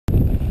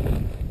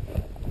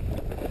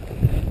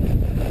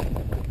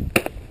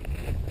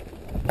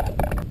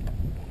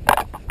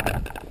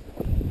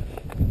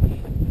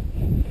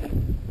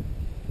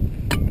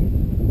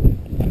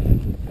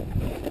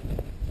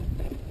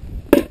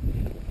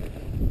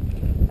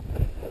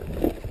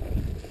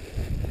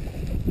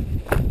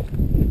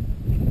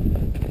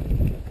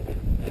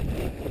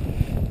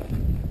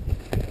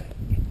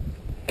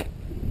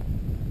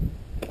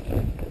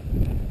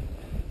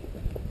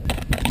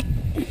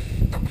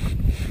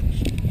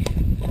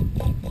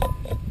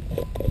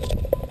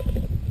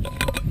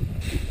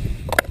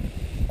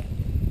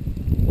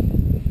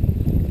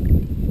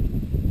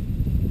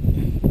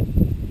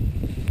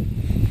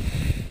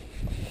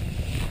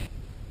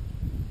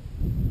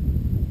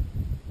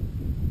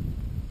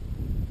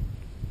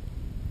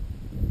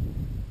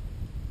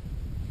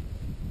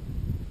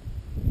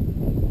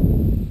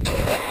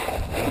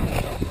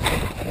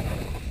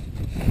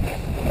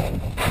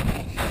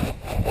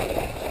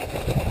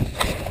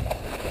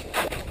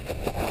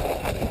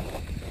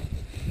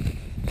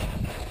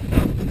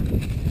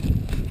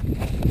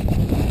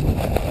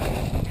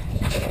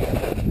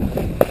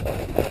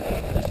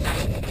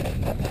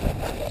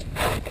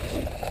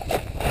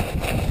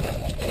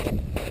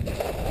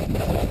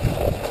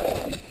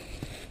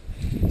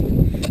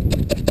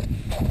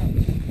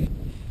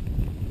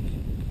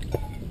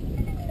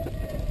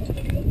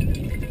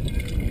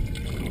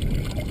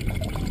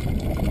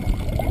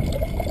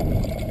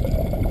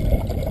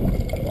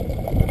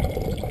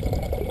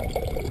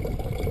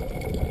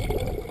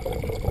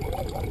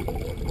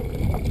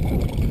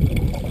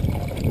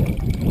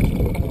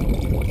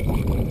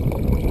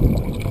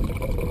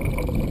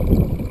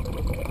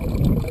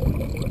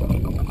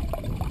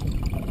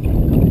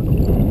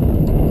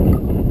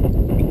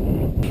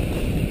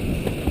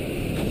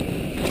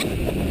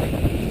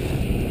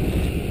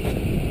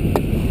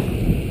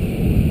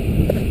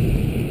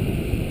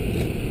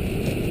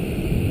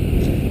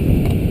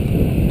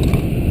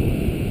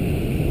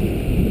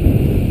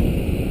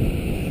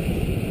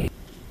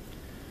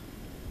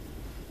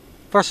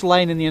First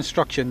line in the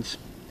instructions,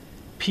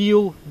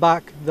 peel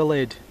back the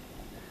lid.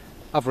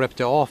 I've ripped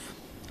it off.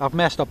 I've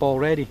messed up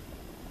already.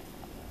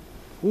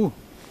 Ooh.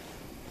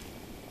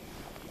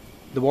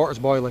 The water's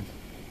boiling.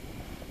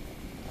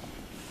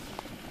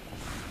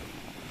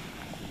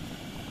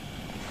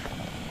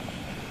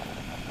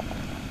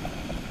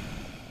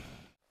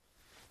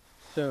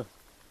 So,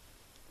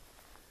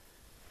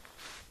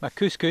 my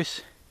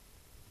couscous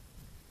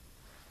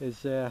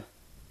is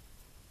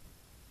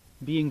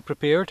being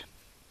prepared.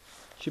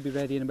 Should be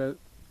ready in about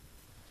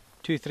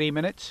 2-3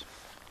 minutes.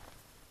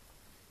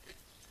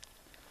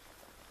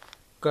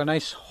 Got a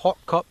nice hot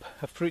cup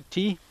of fruit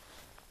tea.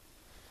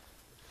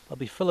 I'll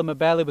be filling my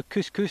belly with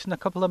couscous in a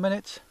couple of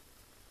minutes.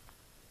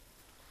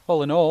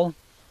 All in all,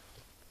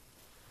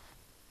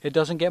 it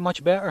doesn't get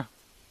much better.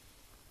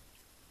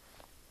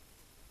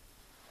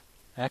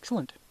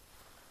 Excellent.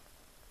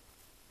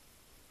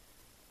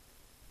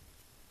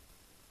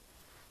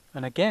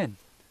 And again,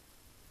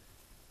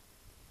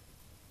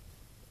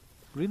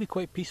 really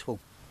quite peaceful.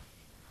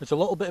 There's a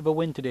little bit of a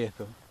wind today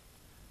though,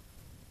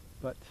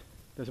 but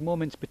there's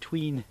moments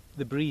between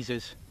the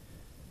breezes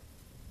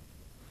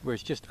where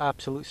it's just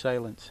absolute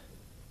silence.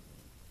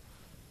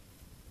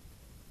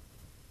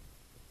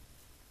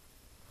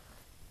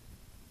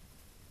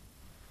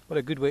 What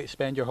a good way to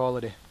spend your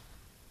holiday.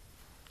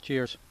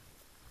 Cheers.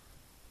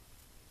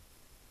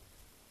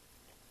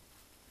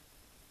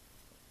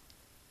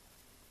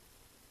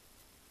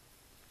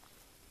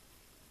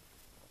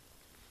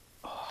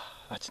 Oh,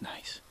 that's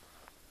nice.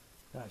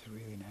 That's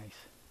really nice.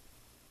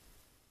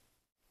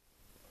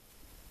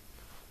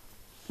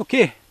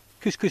 Okay,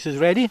 couscous is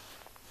ready.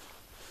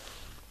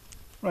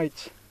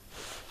 Right,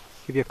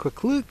 give you a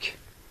quick look.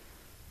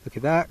 Look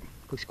at that,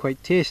 looks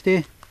quite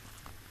tasty.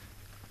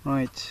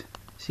 Right,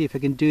 see if I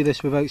can do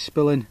this without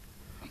spilling.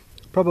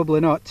 Probably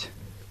not.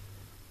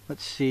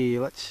 Let's see,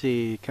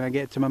 can I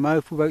get it to my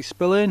mouth without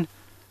spilling?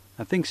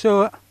 I think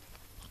so.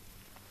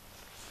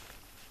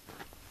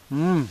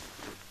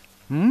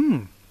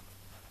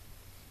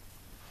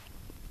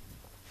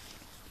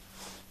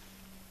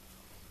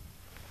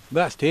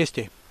 That's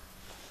tasty.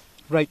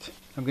 Right,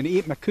 I'm going to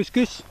eat my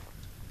couscous.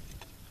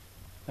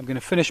 I'm going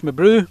to finish my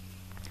brew.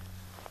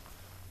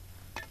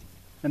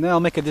 And then I'll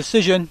make a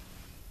decision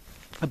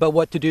about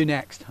what to do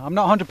next. I'm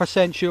not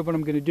 100% sure what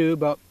I'm going to do,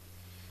 but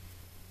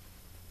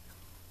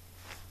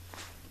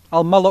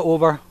I'll mull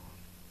it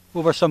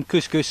over some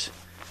couscous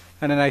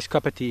and a nice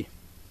cup of tea.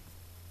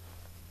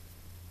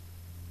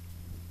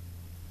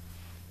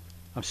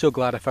 I'm so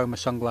glad I found my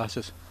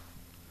sunglasses.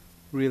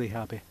 Really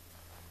happy.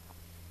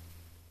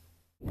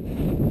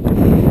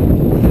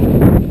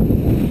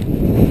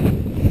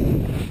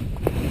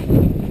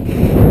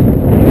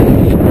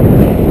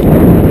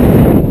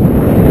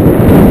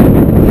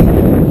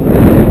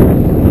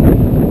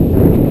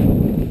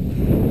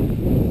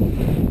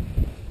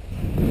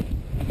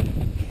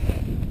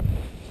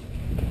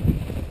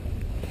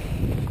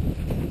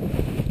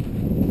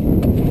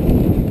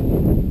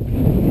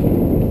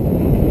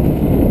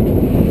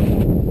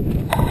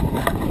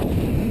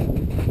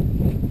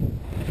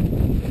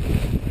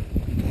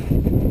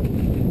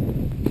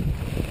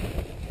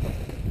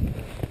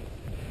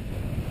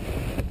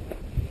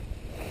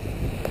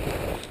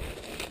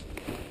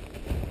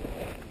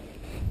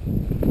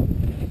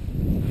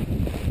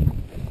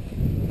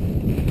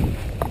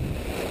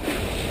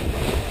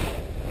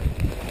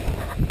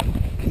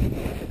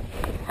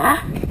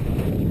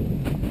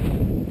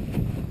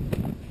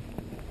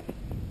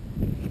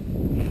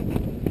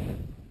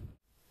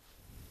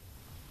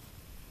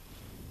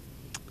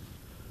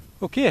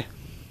 Okay,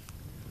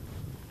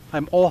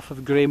 I'm off of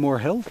Greymore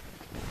Hill, which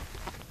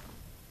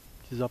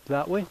is up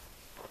that way.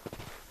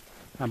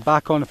 I'm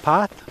back on a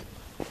path.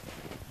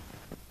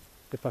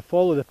 If I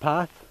follow the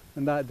path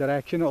in that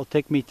direction, it'll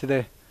take me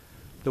to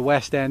the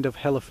west end of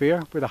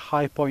Hillafair, where the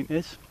high point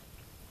is.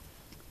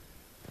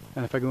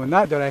 And if I go in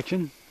that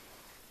direction,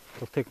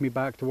 it'll take me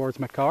back towards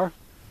my car.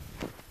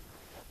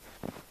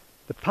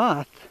 The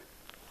path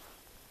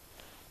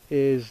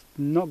is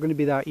not going to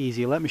be that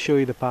easy. Let me show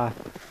you the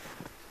path.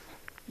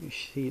 You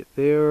see it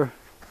there,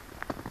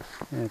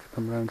 and if I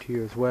come around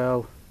here as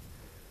well.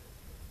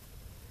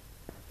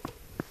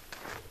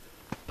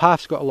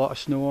 Path's got a lot of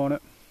snow on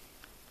it.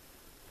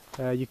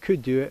 You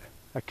could do it,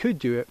 I could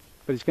do it,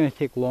 but it's going to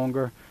take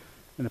longer.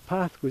 And the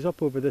path goes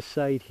up over this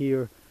side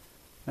here,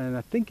 and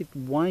I think it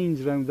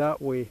winds around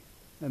that way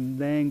and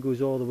then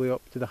goes all the way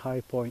up to the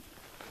high point.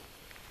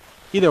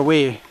 Either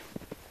way,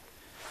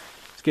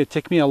 it's going to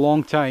take me a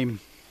long time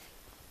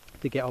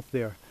to get up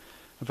there.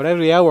 And for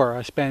every hour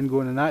I spend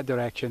going in that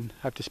direction,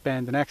 I have to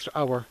spend an extra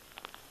hour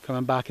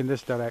coming back in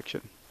this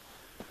direction.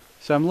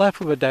 So I'm left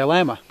with a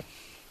dilemma.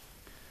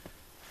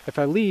 If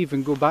I leave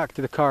and go back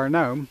to the car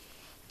now,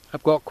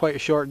 I've got quite a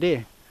short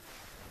day.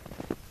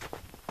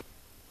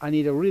 I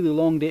need a really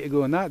long day to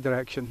go in that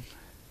direction.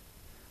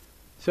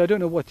 So I don't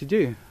know what to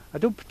do. I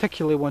don't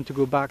particularly want to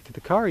go back to the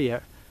car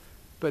yet,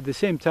 but at the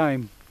same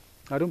time,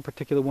 I don't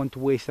particularly want to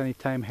waste any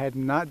time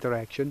heading that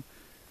direction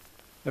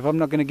if I'm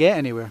not going to get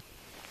anywhere.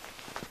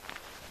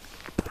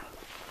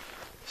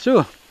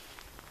 So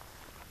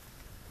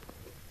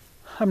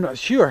I'm not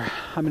sure.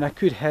 I mean, I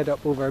could head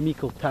up over a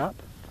Meikle Tap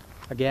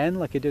again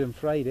like I did on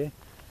Friday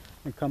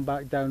and come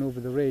back down over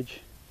the ridge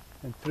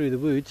and through the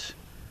woods,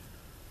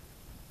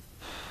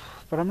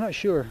 but I'm not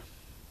sure.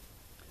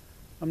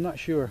 I'm not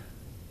sure.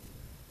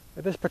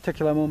 At this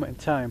particular moment in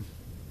time,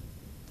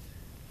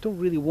 I don't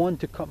really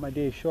want to cut my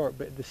day short,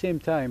 but at the same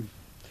time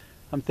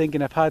I'm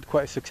thinking I've had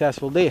quite a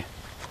successful day.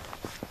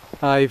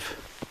 I've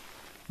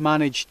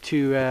managed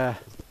to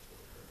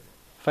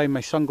find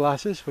my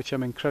sunglasses, which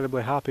I'm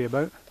incredibly happy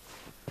about,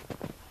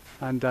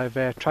 and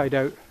I've tried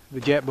out the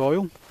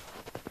Jetboil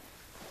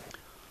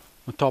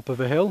on top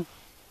of a hill,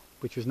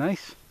 which was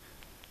nice,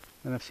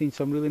 and I've seen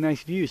some really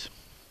nice views.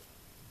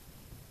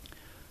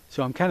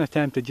 So I'm kind of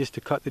tempted just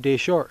to cut the day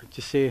short,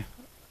 just say,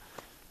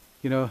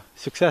 you know,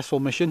 successful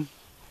mission,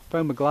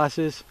 found my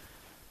glasses,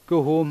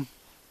 go home,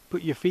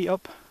 put your feet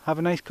up, have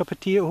a nice cup of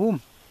tea at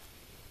home.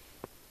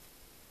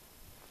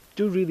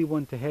 Do really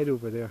want to head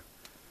over there,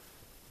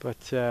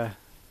 but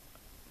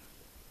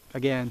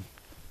again,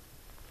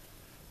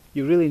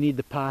 you really need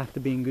the path to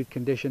be in good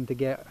condition to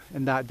get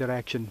in that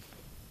direction.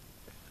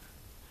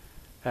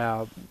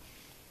 Well,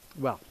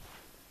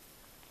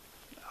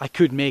 I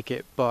could make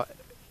it, but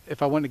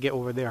if I want to get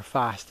over there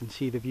fast and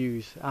see the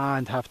views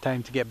and have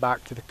time to get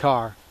back to the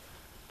car,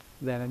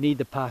 then I need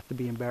the path to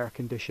be in better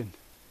condition,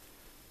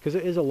 because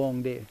it is a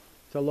long day.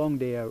 It's a long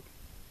day out,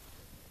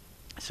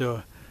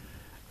 so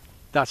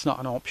that's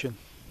not an option.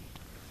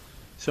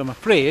 So I'm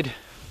afraid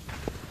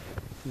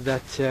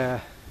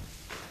that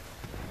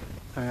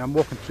I'm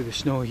walking through the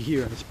snow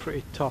here and it's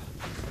pretty tough.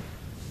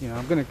 You know,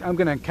 I'm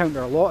gonna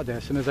encounter a lot of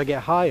this, and as I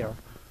get higher,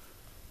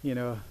 you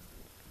know,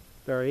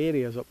 there are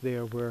areas up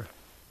there where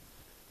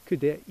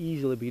could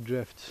easily be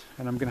drifts,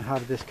 and I'm gonna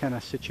have this kind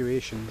of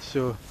situation.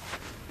 So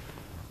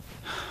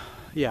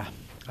yeah,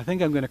 I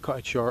think I'm gonna cut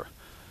it short.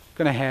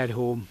 Gonna head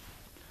home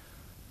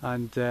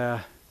and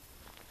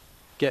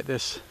get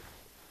this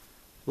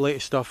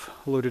latest stuff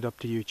loaded up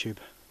to YouTube.